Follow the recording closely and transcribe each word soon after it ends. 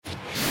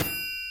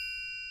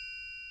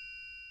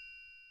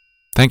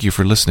Thank you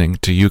for listening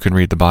to You Can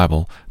Read the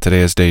Bible.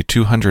 Today is day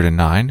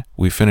 209.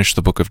 We finished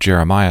the book of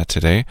Jeremiah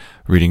today,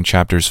 reading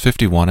chapters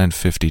 51 and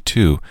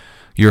 52.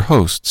 Your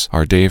hosts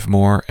are Dave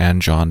Moore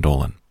and John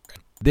Dolan.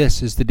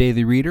 This is the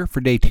Daily Reader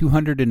for day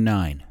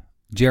 209,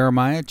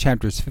 Jeremiah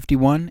chapters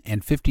 51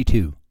 and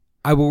 52.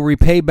 I will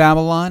repay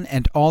Babylon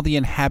and all the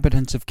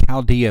inhabitants of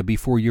Chaldea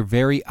before your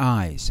very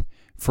eyes,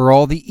 for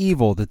all the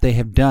evil that they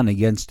have done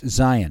against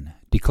Zion,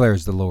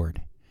 declares the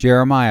Lord.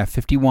 Jeremiah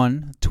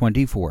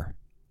 51:24.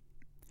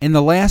 In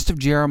the last of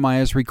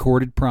Jeremiah's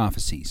recorded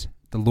prophecies,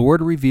 the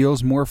Lord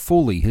reveals more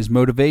fully his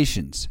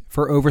motivations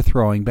for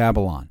overthrowing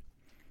Babylon.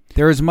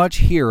 There is much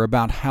here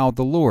about how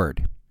the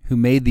Lord, who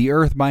made the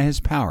earth by his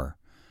power,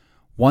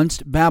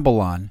 wants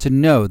Babylon to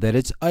know that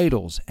its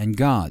idols and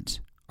gods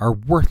are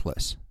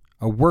worthless,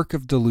 a work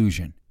of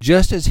delusion.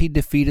 Just as he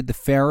defeated the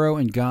Pharaoh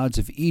and gods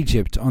of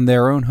Egypt on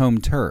their own home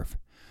turf,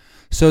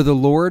 so the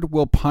Lord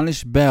will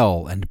punish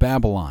Bel and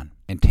Babylon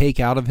and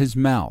take out of his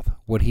mouth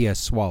what he has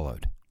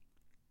swallowed.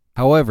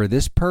 However,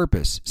 this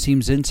purpose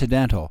seems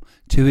incidental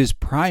to his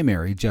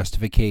primary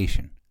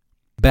justification.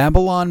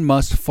 Babylon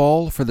must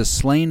fall for the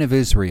slain of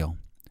Israel,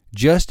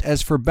 just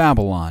as for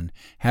Babylon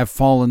have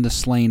fallen the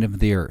slain of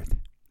the earth.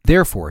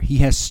 Therefore he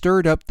has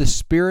stirred up the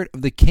spirit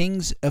of the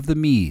kings of the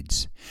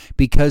Medes,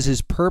 because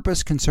his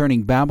purpose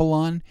concerning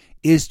Babylon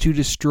is to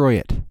destroy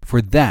it,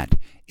 for that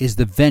is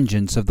the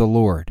vengeance of the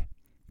Lord,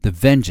 the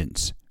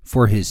vengeance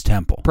for his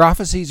temple.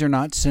 Prophecies are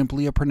not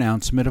simply a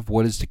pronouncement of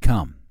what is to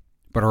come,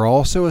 but are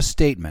also a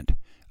statement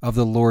of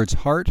the Lord's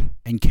heart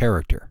and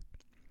character.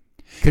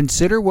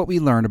 Consider what we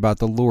learn about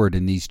the Lord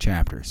in these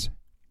chapters.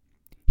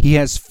 He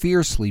has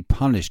fiercely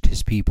punished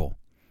his people,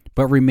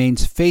 but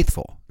remains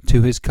faithful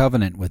to his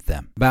covenant with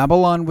them.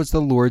 Babylon was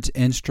the Lord's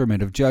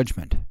instrument of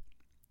judgment,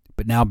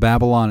 but now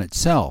Babylon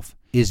itself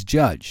is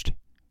judged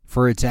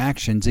for its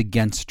actions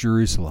against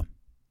Jerusalem.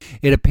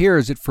 It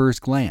appears at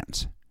first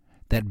glance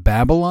that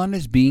Babylon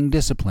is being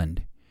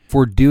disciplined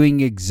for doing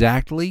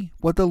exactly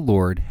what the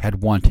Lord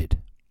had wanted.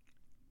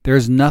 There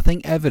is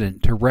nothing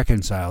evident to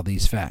reconcile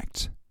these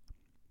facts.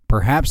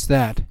 Perhaps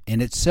that,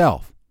 in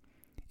itself,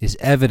 is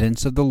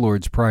evidence of the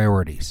Lord's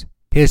priorities.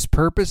 His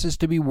purpose is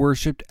to be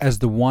worshipped as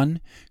the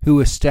one who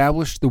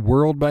established the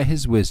world by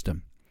his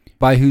wisdom,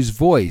 by whose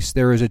voice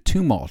there is a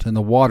tumult in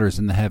the waters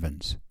and the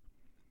heavens.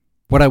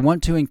 What I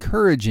want to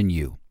encourage in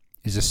you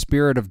is a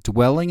spirit of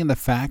dwelling in the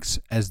facts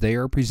as they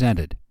are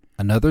presented,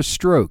 another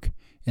stroke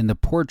in the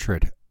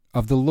portrait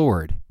of the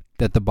Lord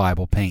that the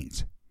Bible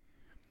paints.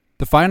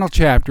 The final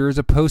chapter is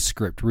a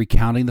postscript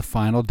recounting the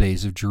final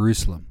days of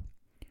Jerusalem,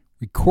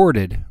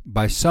 recorded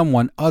by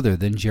someone other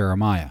than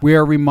Jeremiah. We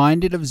are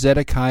reminded of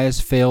Zedekiah's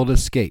failed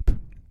escape,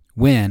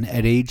 when,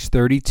 at age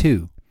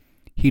 32,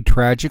 he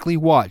tragically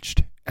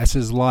watched as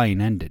his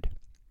line ended.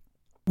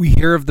 We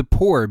hear of the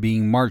poor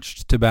being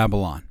marched to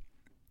Babylon,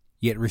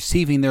 yet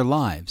receiving their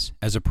lives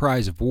as a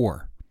prize of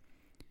war,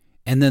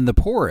 and then the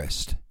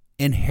poorest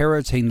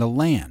inheriting the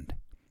land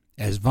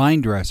as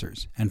vine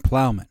dressers and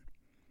plowmen.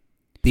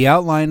 The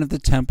outline of the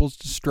temple's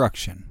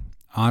destruction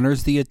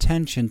honors the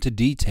attention to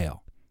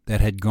detail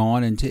that had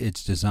gone into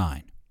its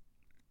design.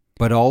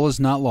 But all is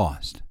not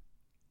lost.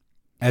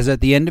 As at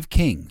the end of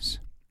Kings,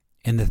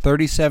 in the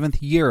 37th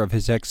year of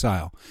his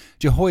exile,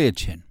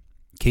 Jehoiachin,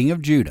 king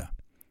of Judah,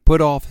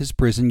 put off his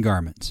prison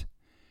garments,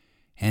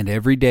 and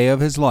every day of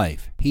his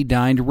life he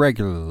dined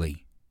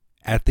regularly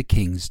at the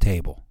king's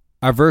table.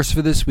 Our verse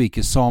for this week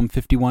is Psalm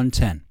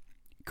 51:10.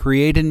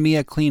 Create in me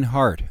a clean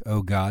heart,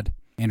 O God,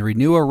 and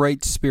renew a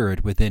right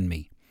spirit within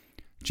me.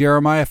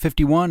 Jeremiah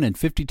 51 and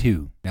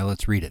 52. Now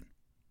let's read it.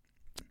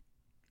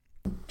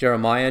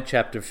 Jeremiah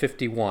chapter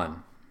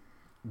 51.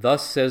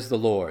 Thus says the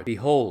Lord,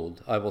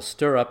 Behold, I will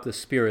stir up the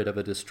spirit of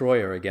a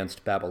destroyer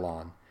against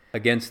Babylon,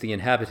 against the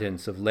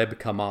inhabitants of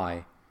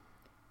Leb-Kamai.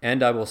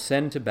 And I will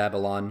send to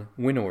Babylon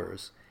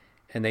winnowers,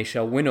 and they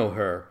shall winnow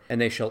her, and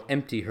they shall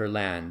empty her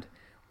land,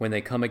 when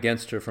they come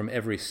against her from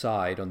every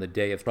side on the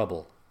day of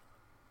trouble.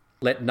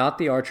 Let not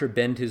the archer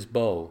bend his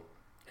bow,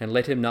 and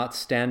let him not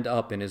stand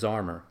up in his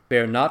armor.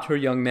 Spare not her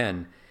young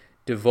men,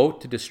 devote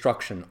to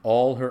destruction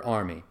all her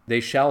army. They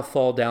shall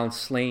fall down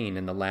slain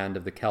in the land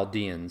of the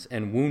Chaldeans,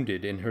 and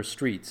wounded in her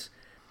streets.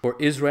 For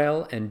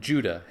Israel and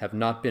Judah have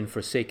not been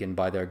forsaken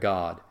by their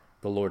God,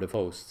 the Lord of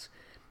hosts,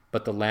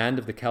 but the land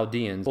of the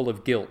Chaldeans full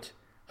of guilt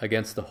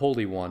against the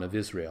Holy One of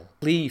Israel.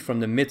 Flee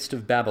from the midst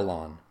of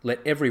Babylon,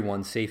 let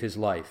everyone save his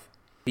life.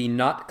 Be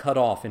not cut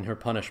off in her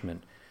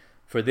punishment,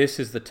 for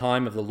this is the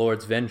time of the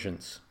Lord's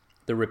vengeance,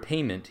 the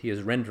repayment he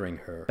is rendering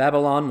her.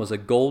 Babylon was a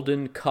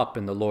golden cup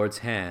in the Lord's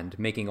hand,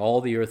 making all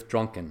the earth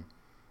drunken.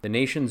 The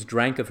nations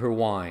drank of her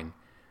wine,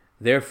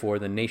 therefore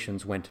the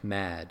nations went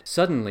mad.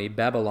 Suddenly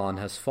Babylon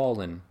has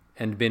fallen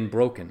and been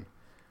broken.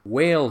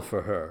 Wail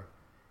for her,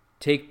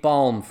 take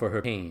balm for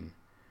her pain.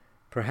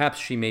 Perhaps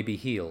she may be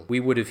healed. We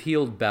would have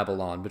healed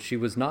Babylon, but she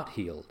was not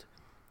healed.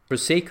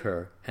 Forsake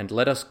her, and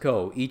let us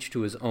go, each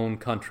to his own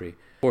country,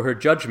 for her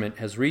judgment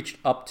has reached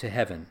up to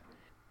heaven,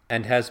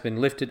 and has been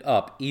lifted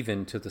up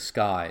even to the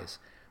skies.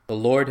 The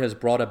Lord has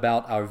brought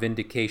about our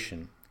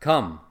vindication.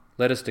 Come,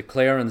 Let us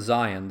declare in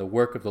Zion the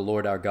work of the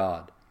Lord our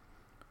God.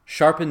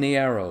 Sharpen the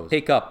arrows,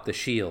 take up the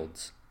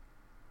shields.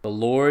 The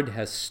Lord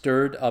has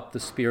stirred up the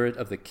spirit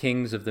of the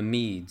kings of the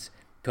Medes,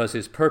 because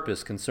his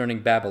purpose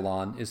concerning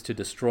Babylon is to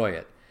destroy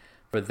it.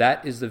 For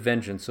that is the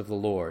vengeance of the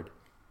Lord,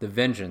 the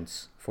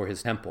vengeance for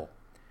his temple.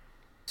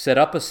 Set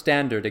up a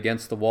standard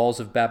against the walls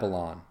of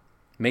Babylon.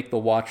 Make the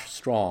watch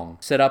strong.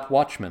 Set up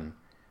watchmen.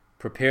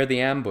 Prepare the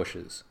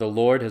ambushes. The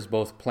Lord has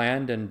both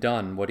planned and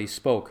done what he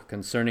spoke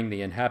concerning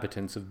the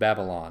inhabitants of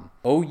Babylon.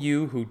 O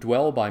you who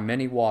dwell by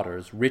many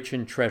waters, rich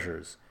in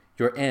treasures,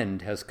 your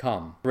end has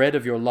come. The thread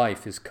of your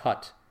life is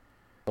cut.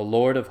 The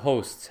Lord of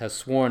hosts has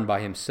sworn by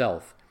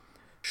himself,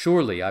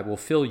 surely I will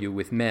fill you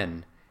with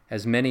men,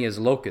 as many as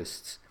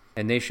locusts,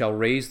 and they shall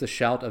raise the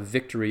shout of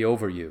victory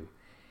over you.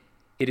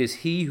 It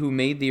is he who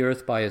made the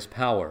earth by his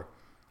power,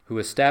 who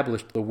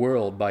established the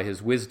world by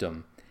his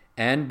wisdom,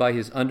 and by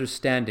his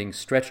understanding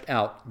stretched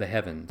out the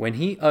heavens. When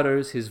he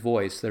utters his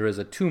voice, there is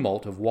a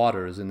tumult of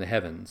waters in the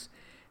heavens,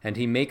 and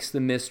he makes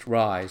the mist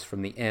rise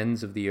from the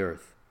ends of the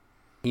earth.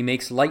 He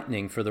makes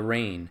lightning for the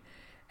rain,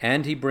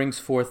 and he brings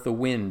forth the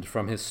wind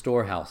from his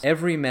storehouse.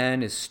 Every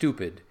man is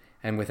stupid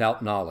and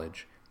without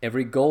knowledge.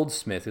 Every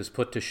goldsmith is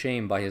put to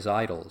shame by his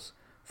idols,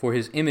 for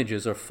his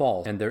images are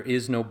false, and there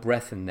is no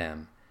breath in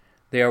them.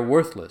 They are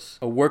worthless,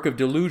 a work of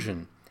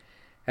delusion.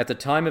 At the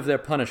time of their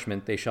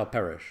punishment they shall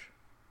perish.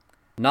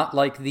 Not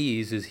like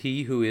these is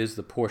he who is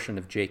the portion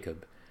of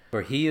Jacob,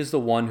 for he is the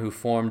one who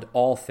formed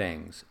all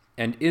things,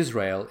 and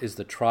Israel is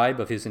the tribe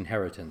of his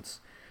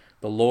inheritance.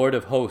 The Lord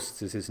of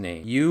hosts is his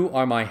name. You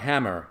are my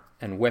hammer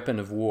and weapon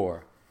of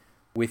war.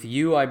 With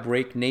you I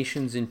break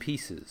nations in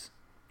pieces.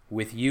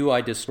 With you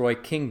I destroy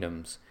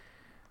kingdoms.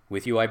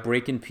 With you I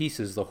break in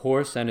pieces the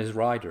horse and his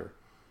rider.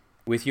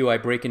 With you I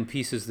break in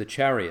pieces the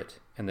chariot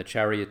and the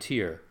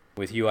charioteer.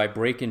 With you I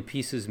break in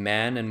pieces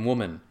man and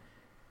woman.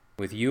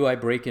 With you I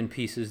break in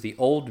pieces the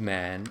old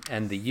man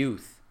and the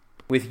youth.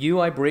 With you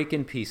I break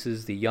in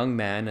pieces the young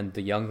man and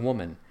the young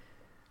woman.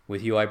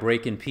 With you I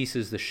break in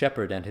pieces the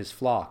shepherd and his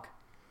flock.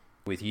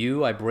 With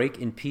you I break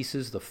in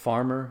pieces the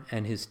farmer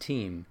and his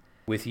team.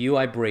 With you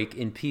I break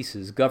in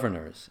pieces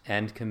governors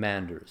and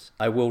commanders.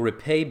 I will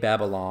repay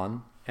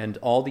Babylon and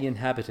all the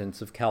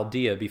inhabitants of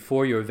Chaldea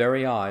before your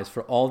very eyes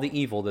for all the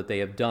evil that they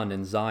have done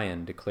in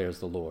Zion, declares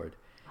the Lord.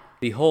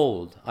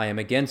 Behold, I am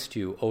against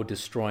you, O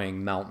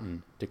destroying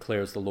mountain,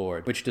 declares the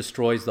Lord, which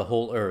destroys the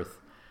whole earth.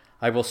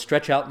 I will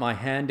stretch out my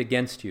hand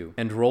against you,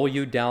 and roll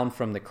you down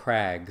from the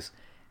crags,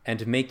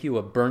 and make you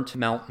a burnt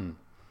mountain.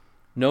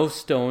 No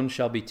stone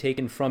shall be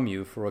taken from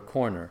you for a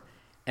corner,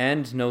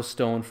 and no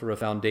stone for a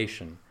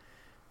foundation,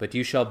 but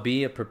you shall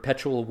be a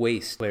perpetual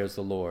waste, declares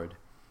the Lord.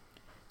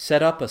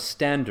 Set up a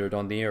standard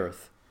on the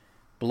earth.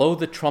 Blow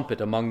the trumpet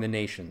among the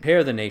nations.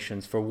 Prepare the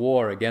nations for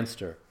war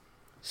against her.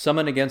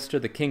 Summon against her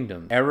the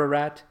kingdoms,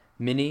 Ararat,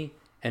 Minni,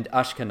 and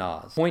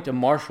Ashkenaz. Appoint a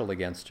marshal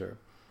against her.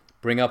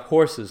 Bring up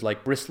horses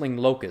like bristling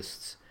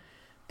locusts.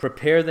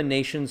 Prepare the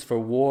nations for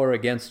war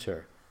against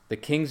her, the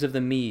kings of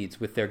the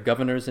Medes with their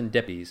governors and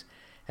deputies,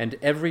 and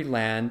every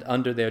land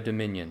under their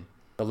dominion.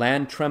 The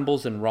land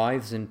trembles and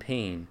writhes in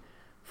pain,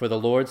 for the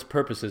Lord's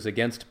purposes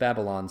against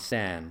Babylon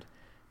stand,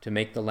 to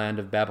make the land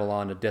of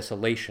Babylon a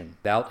desolation,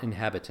 without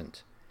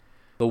inhabitant.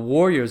 The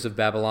warriors of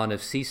Babylon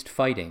have ceased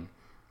fighting.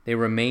 They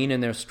remain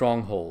in their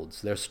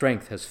strongholds. Their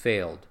strength has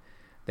failed.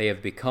 They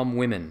have become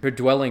women. Her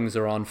dwellings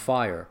are on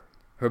fire.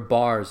 Her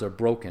bars are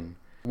broken.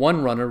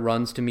 One runner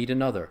runs to meet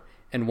another,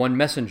 and one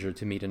messenger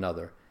to meet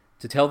another,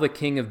 to tell the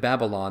king of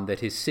Babylon that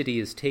his city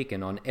is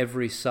taken on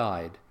every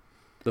side.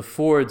 The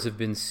fords have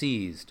been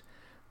seized.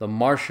 The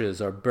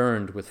marshes are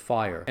burned with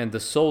fire, and the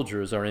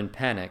soldiers are in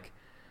panic.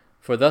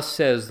 For thus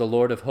says the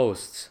Lord of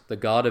hosts, the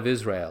God of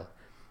Israel,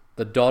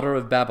 the daughter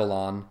of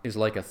Babylon is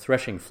like a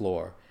threshing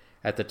floor,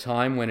 at the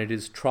time when it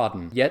is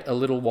trodden. Yet a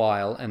little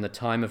while, and the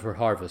time of her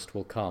harvest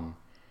will come.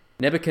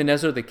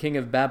 Nebuchadnezzar the king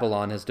of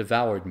Babylon has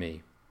devoured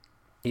me.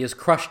 He has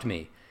crushed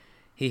me.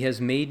 He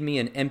has made me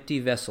an empty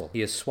vessel.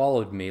 He has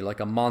swallowed me like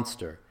a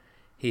monster.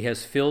 He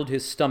has filled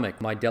his stomach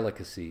with my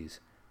delicacies.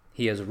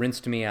 He has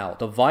rinsed me out.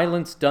 The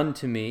violence done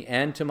to me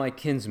and to my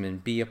kinsmen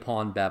be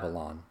upon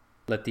Babylon.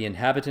 Let the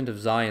inhabitant of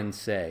Zion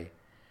say,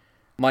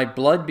 my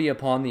blood be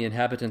upon the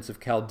inhabitants of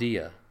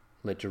Chaldea,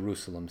 let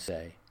Jerusalem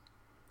say.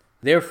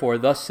 Therefore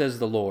thus says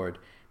the Lord,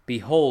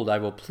 behold, I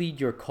will plead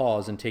your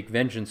cause and take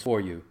vengeance for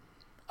you.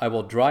 I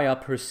will dry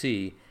up her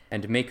sea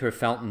and make her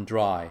fountain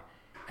dry,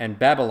 and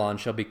Babylon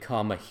shall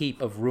become a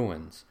heap of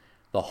ruins,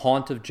 the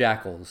haunt of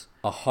jackals,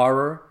 a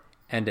horror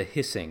and a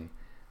hissing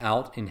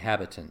out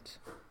inhabitant.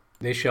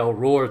 They shall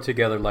roar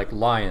together like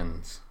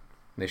lions.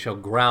 They shall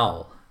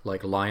growl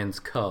like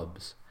lions'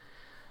 cubs.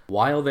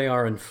 While they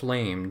are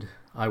inflamed,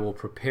 I will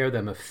prepare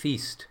them a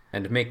feast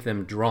and make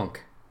them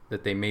drunk,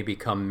 that they may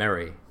become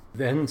merry.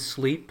 Then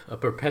sleep a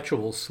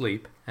perpetual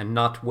sleep, and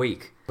not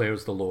wake,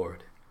 declares the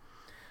Lord.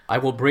 I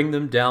will bring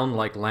them down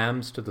like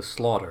lambs to the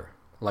slaughter,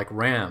 like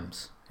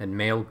rams and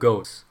male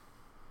goats.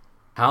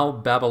 How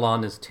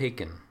Babylon is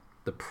taken,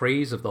 the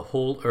praise of the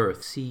whole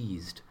earth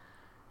seized.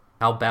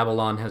 How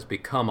Babylon has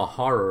become a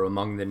horror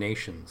among the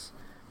nations.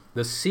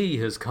 The sea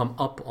has come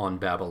up on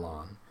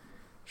Babylon.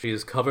 She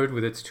is covered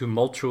with its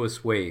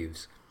tumultuous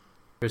waves.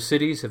 Her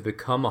cities have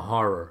become a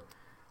horror,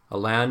 a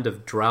land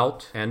of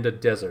drought and a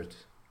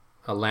desert,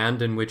 a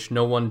land in which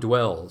no one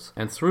dwells,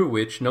 and through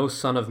which no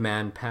son of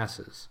man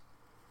passes.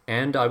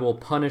 And I will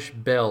punish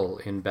Bel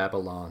in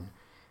Babylon,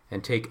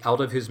 and take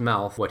out of his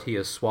mouth what he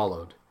has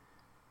swallowed.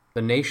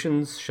 The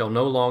nations shall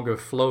no longer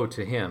flow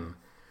to him.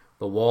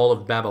 The wall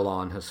of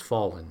Babylon has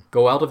fallen.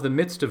 Go out of the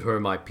midst of her,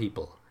 my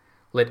people.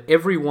 Let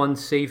every one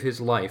save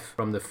his life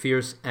from the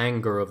fierce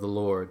anger of the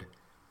Lord.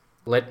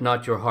 Let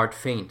not your heart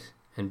faint,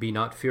 and be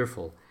not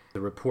fearful,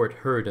 the report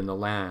heard in the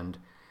land.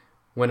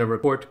 When a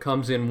report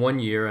comes in 1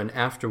 year, and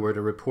afterward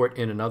a report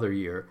in another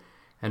year,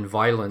 and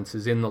violence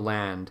is in the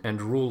land,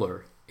 and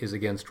ruler is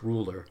against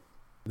ruler.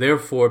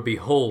 Therefore,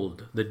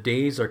 behold, the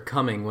days are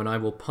coming when I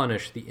will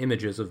punish the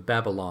images of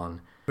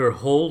Babylon. Her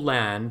whole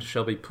land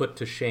shall be put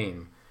to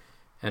shame,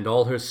 and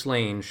all her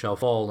slain shall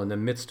fall in the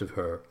midst of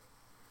her.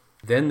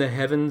 Then the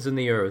heavens and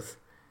the earth,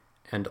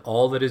 and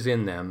all that is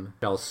in them,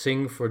 shall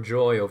sing for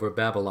joy over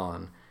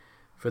Babylon,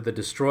 for the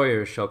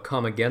destroyer shall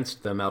come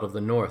against them out of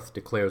the north,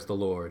 declares the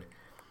Lord.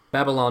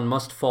 Babylon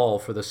must fall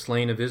for the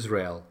slain of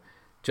Israel,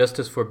 just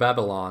as for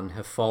Babylon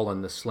have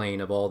fallen the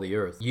slain of all the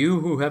earth. You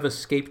who have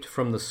escaped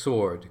from the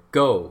sword,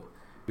 go,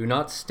 do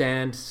not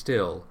stand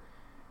still.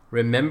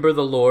 Remember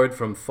the Lord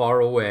from far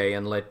away,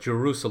 and let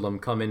Jerusalem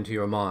come into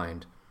your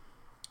mind.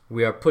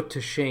 We are put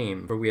to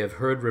shame, for we have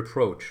heard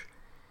reproach.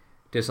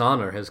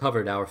 Dishonor has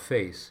covered our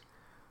face.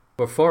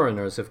 For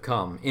foreigners have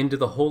come into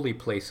the holy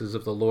places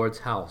of the Lord's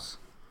house.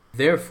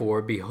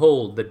 Therefore,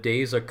 behold, the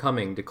days are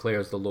coming,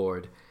 declares the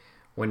Lord,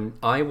 when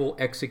I will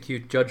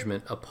execute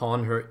judgment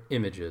upon her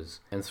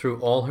images, and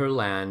through all her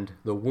land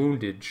the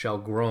wounded shall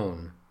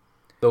groan.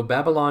 Though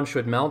Babylon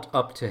should mount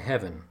up to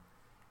heaven,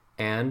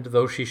 and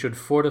though she should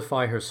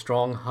fortify her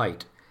strong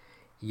height,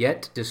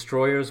 yet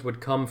destroyers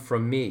would come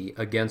from me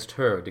against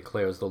her,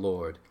 declares the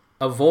Lord.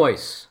 A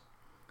voice,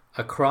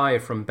 a cry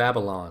from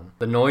Babylon,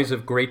 the noise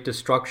of great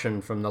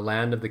destruction from the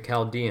land of the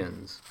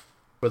Chaldeans.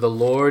 For the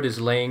Lord is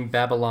laying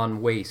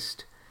Babylon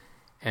waste,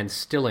 and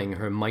stilling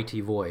her mighty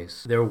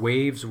voice. Their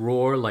waves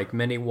roar like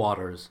many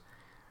waters.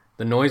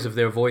 The noise of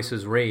their voice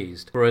is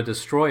raised, for a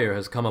destroyer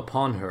has come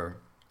upon her,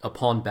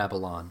 upon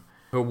Babylon.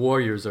 Her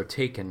warriors are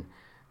taken,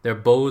 their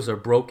bows are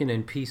broken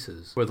in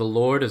pieces. For the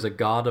Lord is a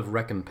God of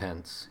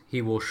recompense.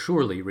 He will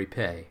surely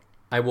repay.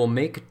 I will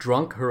make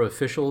drunk her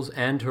officials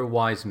and her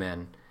wise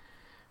men,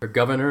 her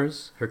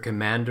governors, her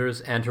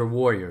commanders, and her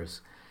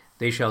warriors.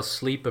 They shall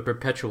sleep a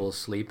perpetual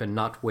sleep and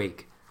not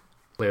wake,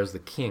 declares the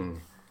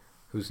King,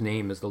 whose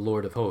name is the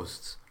Lord of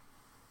hosts.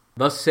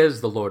 Thus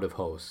says the Lord of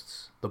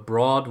hosts, the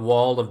broad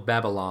wall of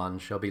Babylon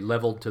shall be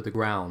leveled to the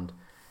ground,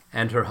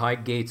 and her high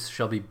gates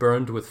shall be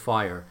burned with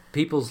fire.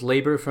 Peoples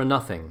labor for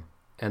nothing,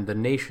 and the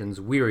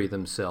nations weary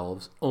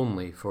themselves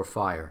only for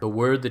fire. The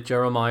word that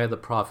Jeremiah the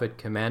prophet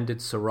commanded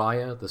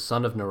Seraiah the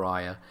son of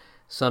Neriah,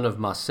 son of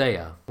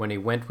Maaseiah, when he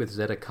went with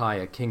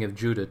Zedekiah king of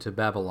Judah to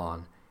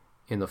Babylon,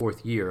 in the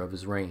 4th year of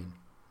his reign.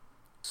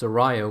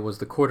 Seraiah was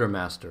the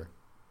quartermaster.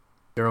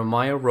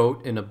 Jeremiah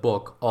wrote in a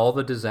book all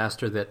the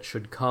disaster that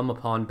should come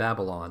upon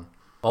Babylon,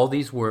 all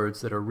these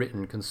words that are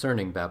written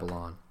concerning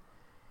Babylon.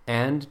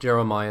 And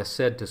Jeremiah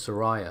said to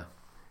Seraiah,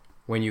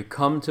 when you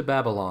come to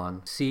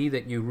Babylon, see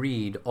that you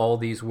read all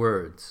these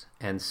words,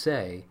 and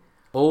say,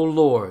 O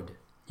Lord,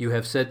 you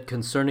have said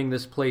concerning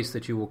this place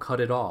that you will cut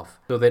it off,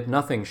 so that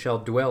nothing shall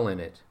dwell in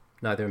it,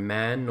 neither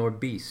man nor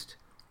beast,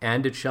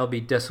 and it shall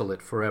be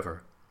desolate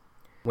forever.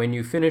 When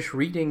you finish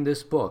reading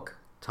this book,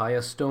 tie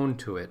a stone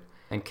to it,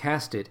 and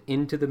cast it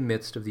into the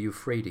midst of the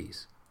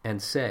Euphrates,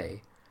 and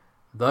say,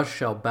 Thus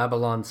shall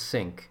Babylon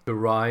sink, to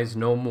rise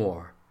no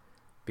more,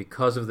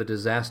 because of the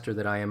disaster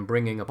that I am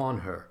bringing upon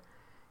her,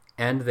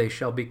 and they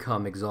shall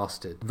become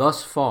exhausted.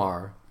 Thus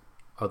far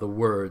are the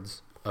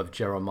words of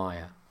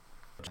Jeremiah.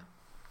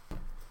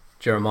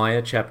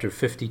 Jeremiah chapter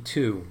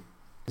 52.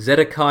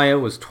 Zedekiah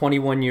was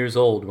 21 years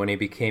old when he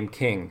became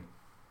king,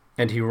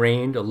 and he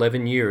reigned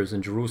 11 years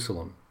in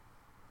Jerusalem.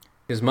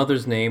 His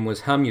mother's name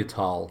was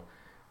Hamutal,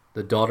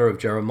 the daughter of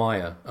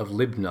Jeremiah of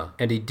Libnah,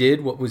 and he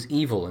did what was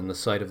evil in the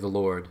sight of the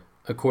Lord,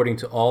 according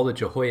to all that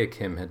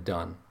Jehoiakim had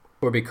done.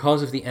 For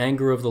because of the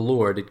anger of the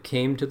Lord it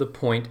came to the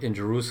point in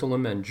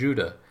Jerusalem and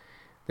Judah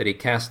that he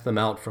cast them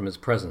out from his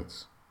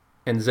presence.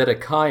 And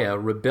Zedekiah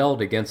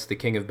rebelled against the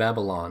king of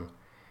Babylon,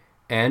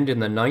 and in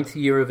the 9th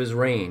year of his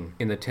reign,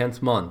 in the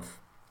 10th month,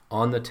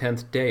 on the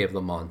 10th day of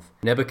the month,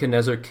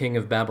 Nebuchadnezzar king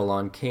of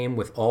Babylon came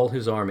with all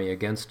his army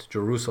against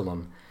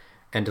Jerusalem,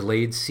 and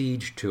laid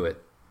siege to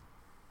it.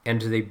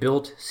 And they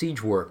built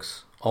siege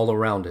works all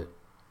around it.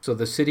 So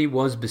the city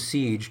was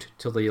besieged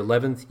till the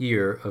 11th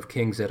year of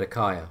King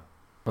Zedekiah.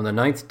 On the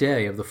 9th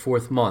day of the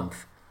 4th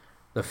month,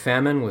 the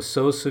famine was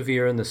so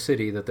severe in the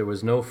city that there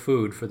was no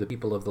food for the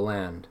people of the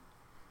land.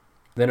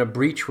 Then a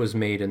breach was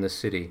made in the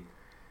city,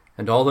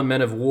 and all the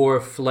men of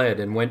war fled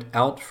and went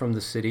out from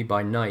the city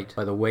by night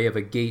by the way of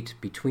a gate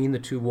between the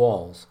 2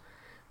 walls,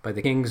 by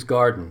the king's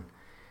garden,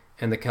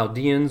 and the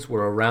Chaldeans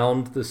were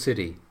around the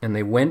city, and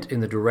they went in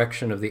the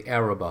direction of the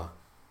Arabah.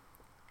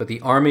 But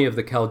the army of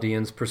the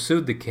Chaldeans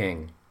pursued the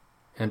king,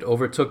 and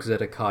overtook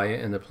Zedekiah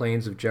in the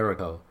plains of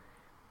Jericho,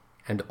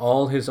 and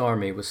all his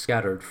army was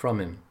scattered from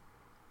him.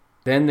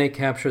 Then they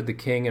captured the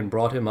king and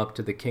brought him up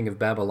to the king of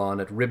Babylon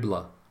at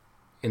Riblah,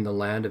 in the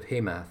land of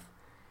Hamath,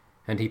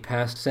 and he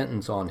passed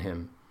sentence on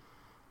him.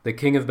 The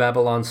king of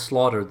Babylon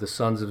slaughtered the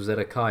sons of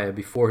Zedekiah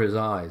before his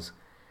eyes,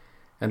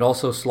 and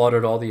also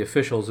slaughtered all the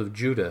officials of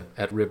Judah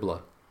at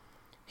Riblah.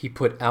 He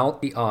put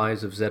out the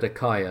eyes of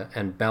Zedekiah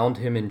and bound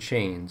him in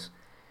chains,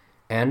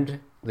 and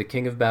the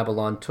king of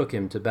Babylon took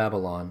him to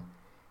Babylon,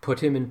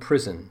 put him in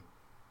prison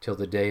till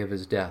the day of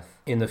his death.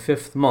 In the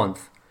 5th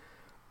month,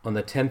 on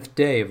the 10th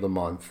day of the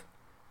month,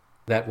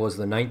 that was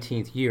the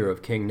 19th year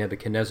of King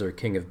Nebuchadnezzar,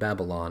 king of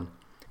Babylon,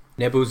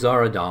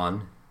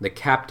 Nebuzaradan, the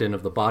captain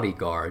of the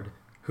bodyguard,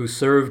 who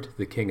served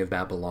the king of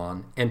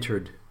Babylon,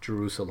 entered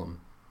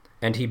Jerusalem.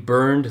 And he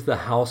burned the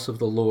house of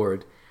the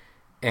Lord,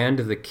 and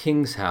the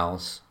king's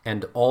house,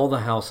 and all the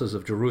houses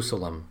of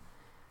Jerusalem.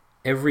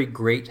 Every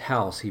great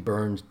house he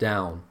burned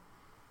down.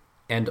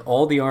 And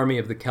all the army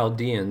of the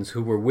Chaldeans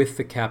who were with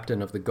the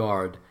captain of the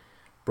guard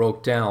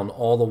broke down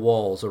all the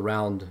walls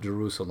around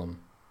Jerusalem.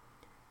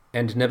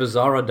 And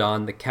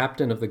Nebuzaradan, the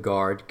captain of the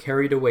guard,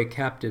 carried away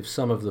captive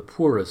some of the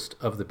poorest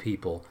of the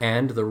people,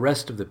 and the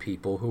rest of the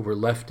people who were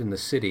left in the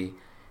city,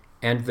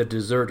 and the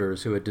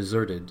deserters who had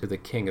deserted to the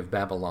king of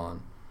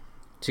Babylon,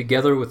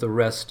 together with the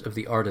rest of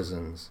the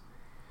artisans.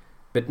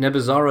 But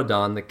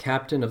Nebuzaradan, the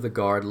captain of the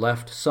guard,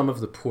 left some of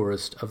the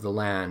poorest of the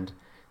land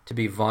to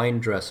be vine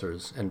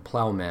dressers and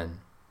plowmen.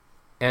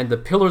 And the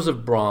pillars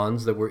of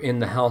bronze that were in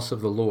the house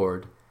of the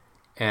Lord,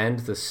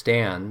 and the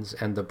stands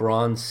and the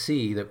bronze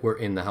sea that were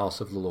in the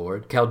house of the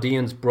Lord,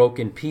 Chaldeans broke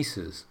in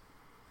pieces,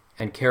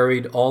 and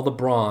carried all the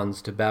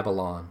bronze to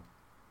Babylon.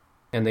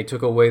 And they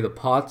took away the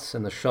pots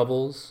and the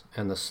shovels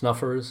and the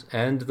snuffers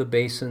and the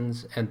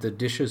basins and the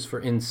dishes for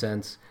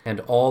incense and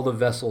all the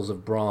vessels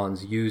of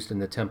bronze used in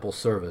the temple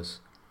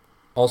service,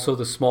 also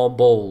the small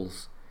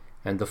bowls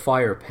and the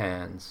fire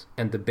pans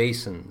and the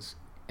basins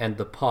and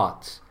the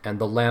pots and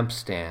the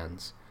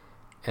lampstands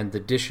and the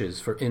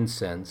dishes for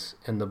incense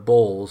and the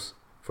bowls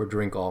for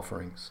drink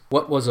offerings.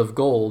 What was of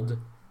gold,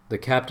 the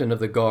captain of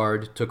the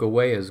guard took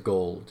away as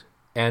gold,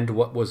 and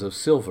what was of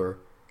silver,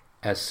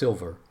 as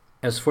silver.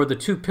 As for the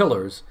 2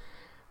 pillars,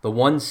 the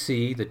one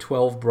sea, the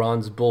 12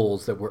 bronze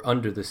bulls that were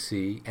under the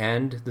sea,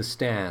 and the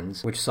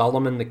stands, which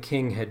Solomon the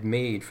king had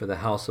made for the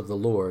house of the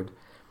Lord,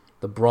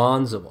 the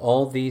bronze of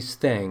all these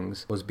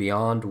things was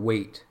beyond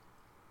weight.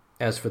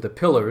 As for the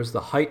pillars,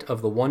 the height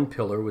of the one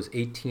pillar was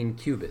 18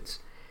 cubits.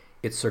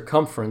 Its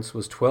circumference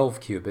was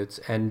 12 cubits,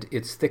 and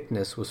its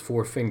thickness was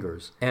 4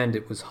 fingers, and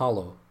it was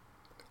hollow.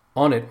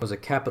 On it was a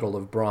capital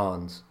of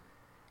bronze.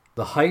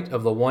 The height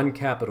of the one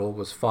capital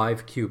was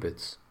 5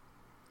 cubits.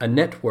 A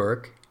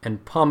network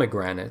and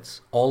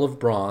pomegranates, all of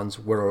bronze,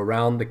 were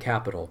around the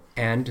capital,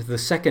 and the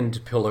second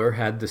pillar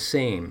had the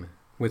same,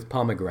 with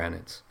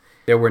pomegranates.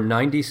 There were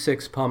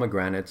 96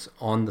 pomegranates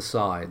on the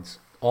sides.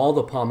 All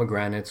the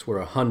pomegranates were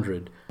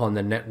 100 on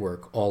the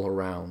network all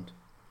around.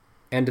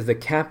 And the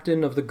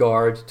captain of the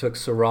guard took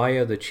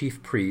Sariah the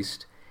chief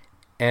priest,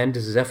 and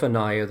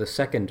Zephaniah the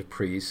second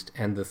priest,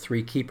 and the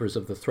 3 keepers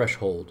of the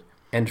threshold.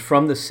 And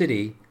from the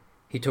city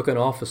he took an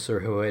officer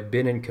who had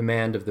been in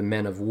command of the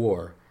men of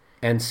war,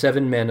 and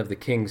 7 men of the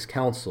king's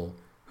council,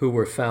 who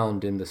were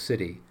found in the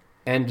city,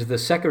 and the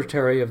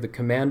secretary of the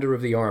commander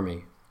of the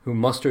army, who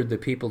mustered the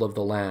people of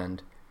the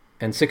land,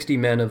 and 60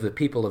 men of the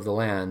people of the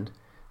land,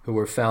 who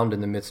were found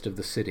in the midst of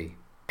the city.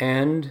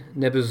 And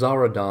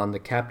Nebuzaradan, the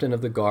captain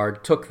of the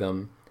guard, took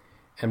them,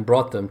 and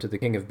brought them to the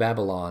king of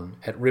Babylon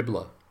at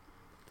Riblah.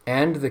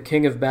 And the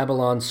king of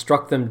Babylon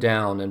struck them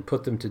down, and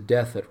put them to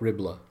death at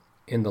Riblah,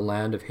 in the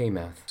land of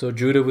Hamath. So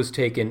Judah was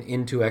taken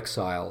into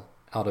exile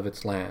out of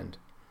its land.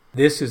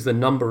 This is the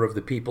number of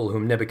the people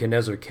whom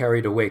Nebuchadnezzar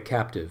carried away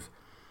captive.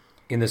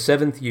 In the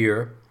 7th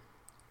year,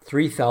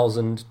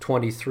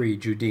 3,023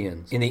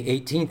 Judeans. In the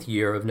 18th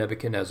year of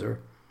Nebuchadnezzar,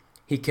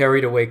 he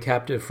carried away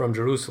captive from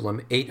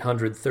Jerusalem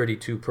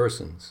 832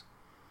 persons.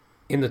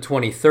 In the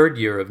 23rd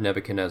year of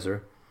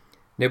Nebuchadnezzar,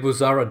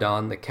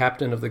 Nebuzaradan, the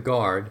captain of the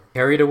guard,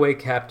 carried away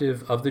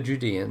captive of the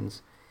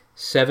Judeans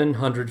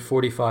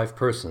 745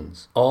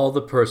 persons. All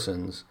the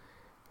persons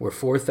were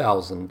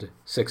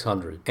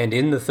 4,600. And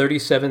in the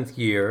 37th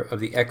year of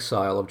the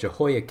exile of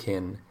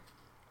Jehoiakim,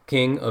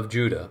 king of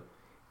Judah,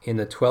 in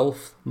the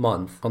 12th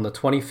month, on the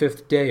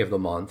 25th day of the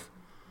month,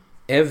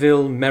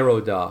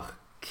 Evil-Merodach,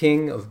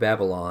 king of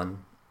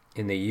Babylon,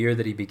 in the year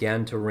that he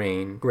began to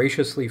reign,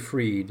 graciously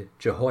freed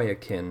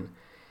Jehoiakim,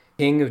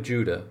 king of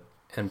Judah,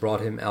 and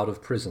brought him out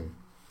of prison.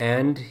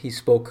 And he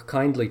spoke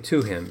kindly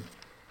to him,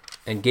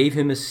 and gave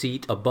him a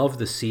seat above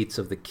the seats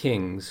of the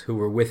kings who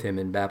were with him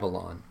in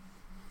Babylon.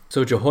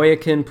 So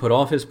Jehoiakim put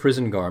off his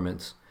prison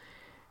garments,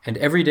 and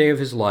every day of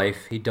his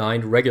life he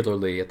dined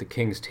regularly at the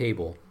king's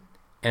table,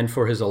 and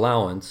for his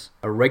allowance,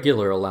 a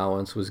regular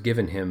allowance was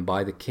given him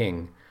by the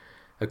king,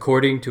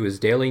 according to his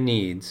daily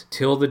needs,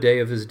 till the day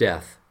of his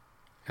death,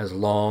 as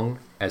long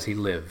as he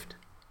lived.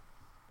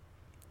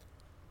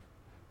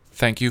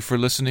 Thank you for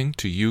listening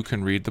to You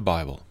Can Read the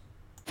Bible.